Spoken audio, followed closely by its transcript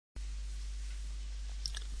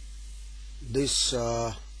This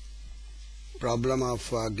problem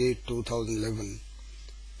of GATE 2011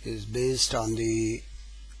 is based on the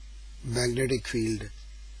magnetic field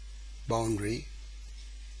boundary,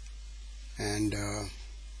 and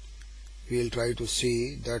we'll try to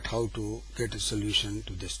see that how to get a solution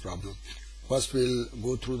to this problem. First we'll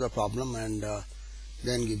go through the problem and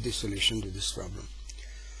then give the solution to this problem.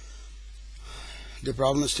 The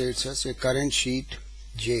problem states as a current sheet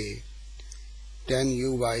J 10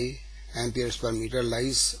 uy amperes per meter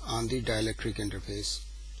lies on the dielectric interface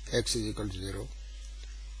x is equal to 0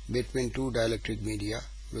 between two dielectric media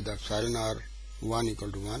with epsilon r1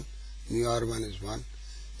 equal to 1, mu r1 is 1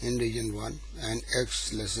 in region 1 and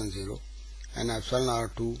x less than 0, and epsilon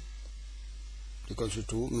r2 equals to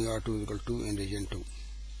 2, mu r2 is equal to 2 in region 2.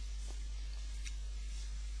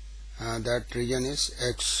 That region is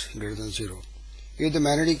x greater than 0. If the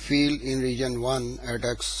magnetic field in region 1 at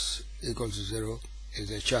x equals to 0 is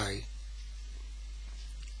HI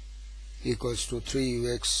equals to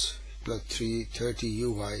 3ux plus 330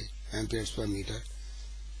 uy amperes per meter,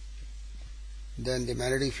 then the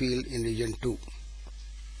magnetic field in region 2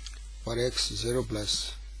 for x 0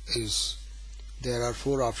 plus is, there are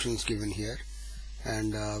 4 options given here,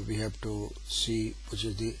 and we have to see which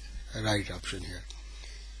is the right option here.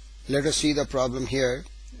 Let us see the problem here.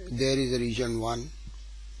 There is a region 1,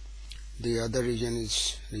 the other region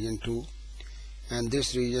is region 2, and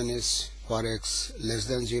this region is for x less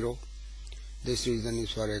than 0, this region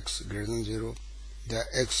is for x greater than 0. The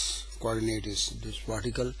x coordinate is this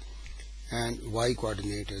vertical and y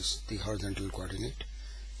coordinate is the horizontal coordinate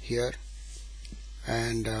here,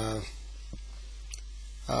 and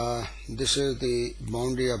this is the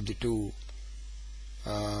boundary of the two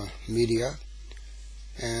media,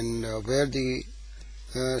 and where the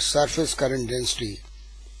surface current density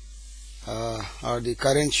or the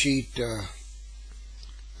current sheet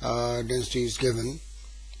density is given,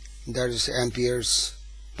 that is amperes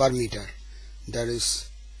per meter, that is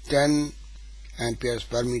 10 amperes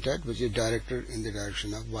per meter, which is directed in the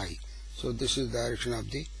direction of y. So this is the direction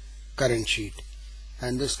of the current sheet,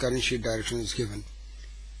 and this current sheet direction is given,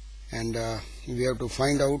 and we have to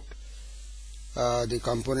find out the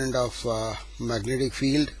component of magnetic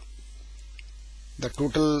field, the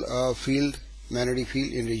total field, magnetic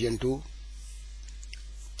field in region 2.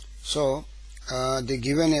 So the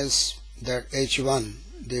given is that H1,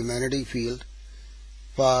 the magnetic field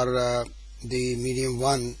for the medium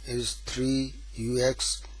 1 is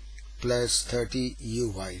 3ux plus 30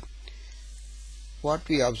 uy. What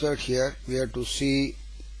we observed here, we have to see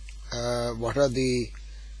what are the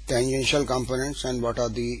tangential components and what are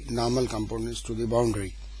the normal components to the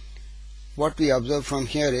boundary. What we observe from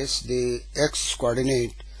here is the x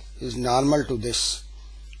coordinate is normal to this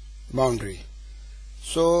boundary.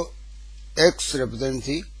 So x represents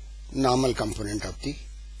the normal component of the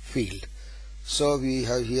field. So we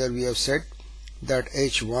have here, we have said that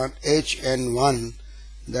Hn1,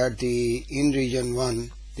 that the in region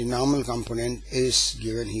 1 the normal component is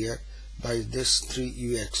given here by this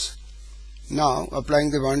 3ux. Now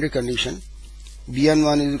applying the boundary condition,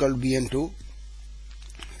 Bn1 is equal to Bn2,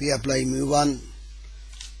 we apply mu1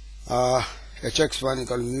 Hx1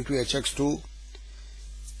 equal to mu2 Hx2.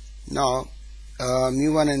 Now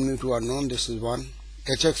mu1 and mu2 are known, this is 1,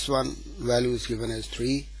 Hx1 value is given as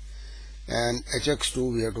 3, and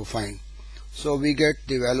Hx2 we have to find. So we get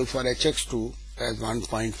the value for Hx2 as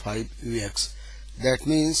 1.5 ux. That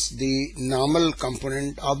means the normal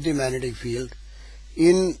component of the magnetic field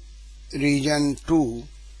in region 2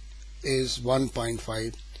 is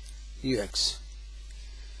 1.5 ux.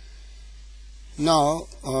 Now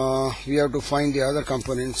we have to find the other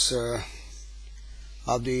components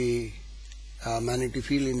of the magnetic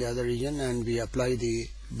field in the other region, and we apply the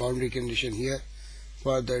boundary condition here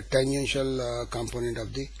for the tangential component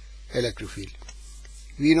of the electric field.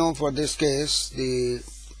 We know for this case the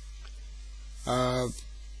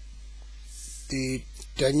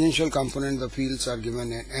tangential component of the fields are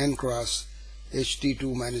given in n cross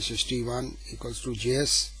ht2 minus ht1 equals to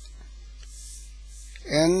js.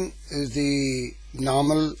 N is the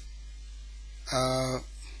normal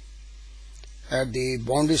at the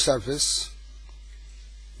boundary surface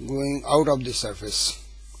going out of the surface.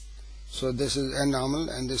 So this is n normal,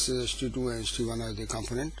 and this is ht2 and ht1 as the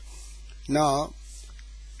component. Now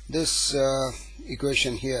this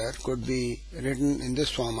equation here could be written in this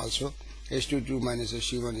form also, ht2 minus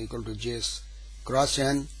ht1 equal to js cross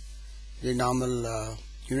n, the normal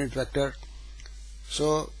unit vector.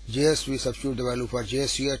 So js, we substitute the value for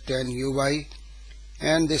js here, 10 uy,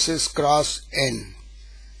 and this is cross n.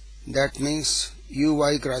 That means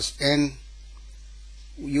uy cross n,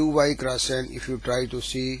 if you try to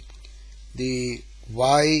see the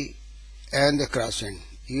y and the cross end.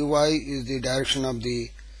 uy is the direction of the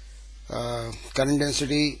current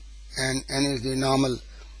density and n is the normal.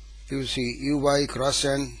 You see, uy cross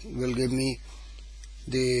n will give me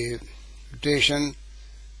the rotation,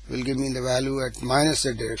 will give me the value at minus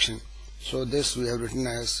z direction. So this we have written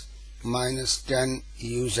as minus 10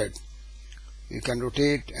 uz. You can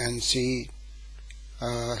rotate and see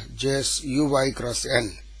just uy cross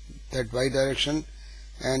n, that y direction,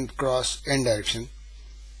 and cross n direction.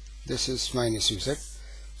 This is minus uz.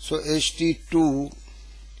 So HT2,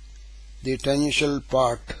 the tangential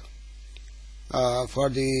part for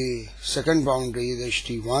the second boundary is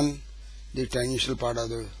HT1, the tangential part of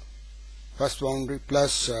the first boundary,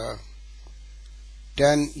 plus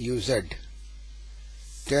 10 uz.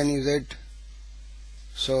 10 uz.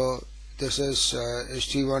 So this is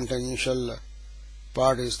HT1 tangential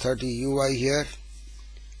part is 30 uy here,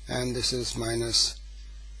 and this is minus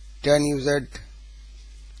 10 uz.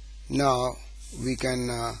 Now we can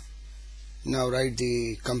now write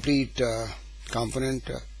the complete component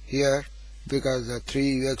here, because the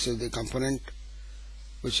 3ux is the component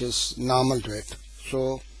which is normal to it.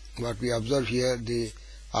 So what we observe here, the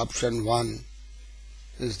option 1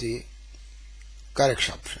 is the correct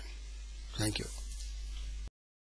option. Thank you.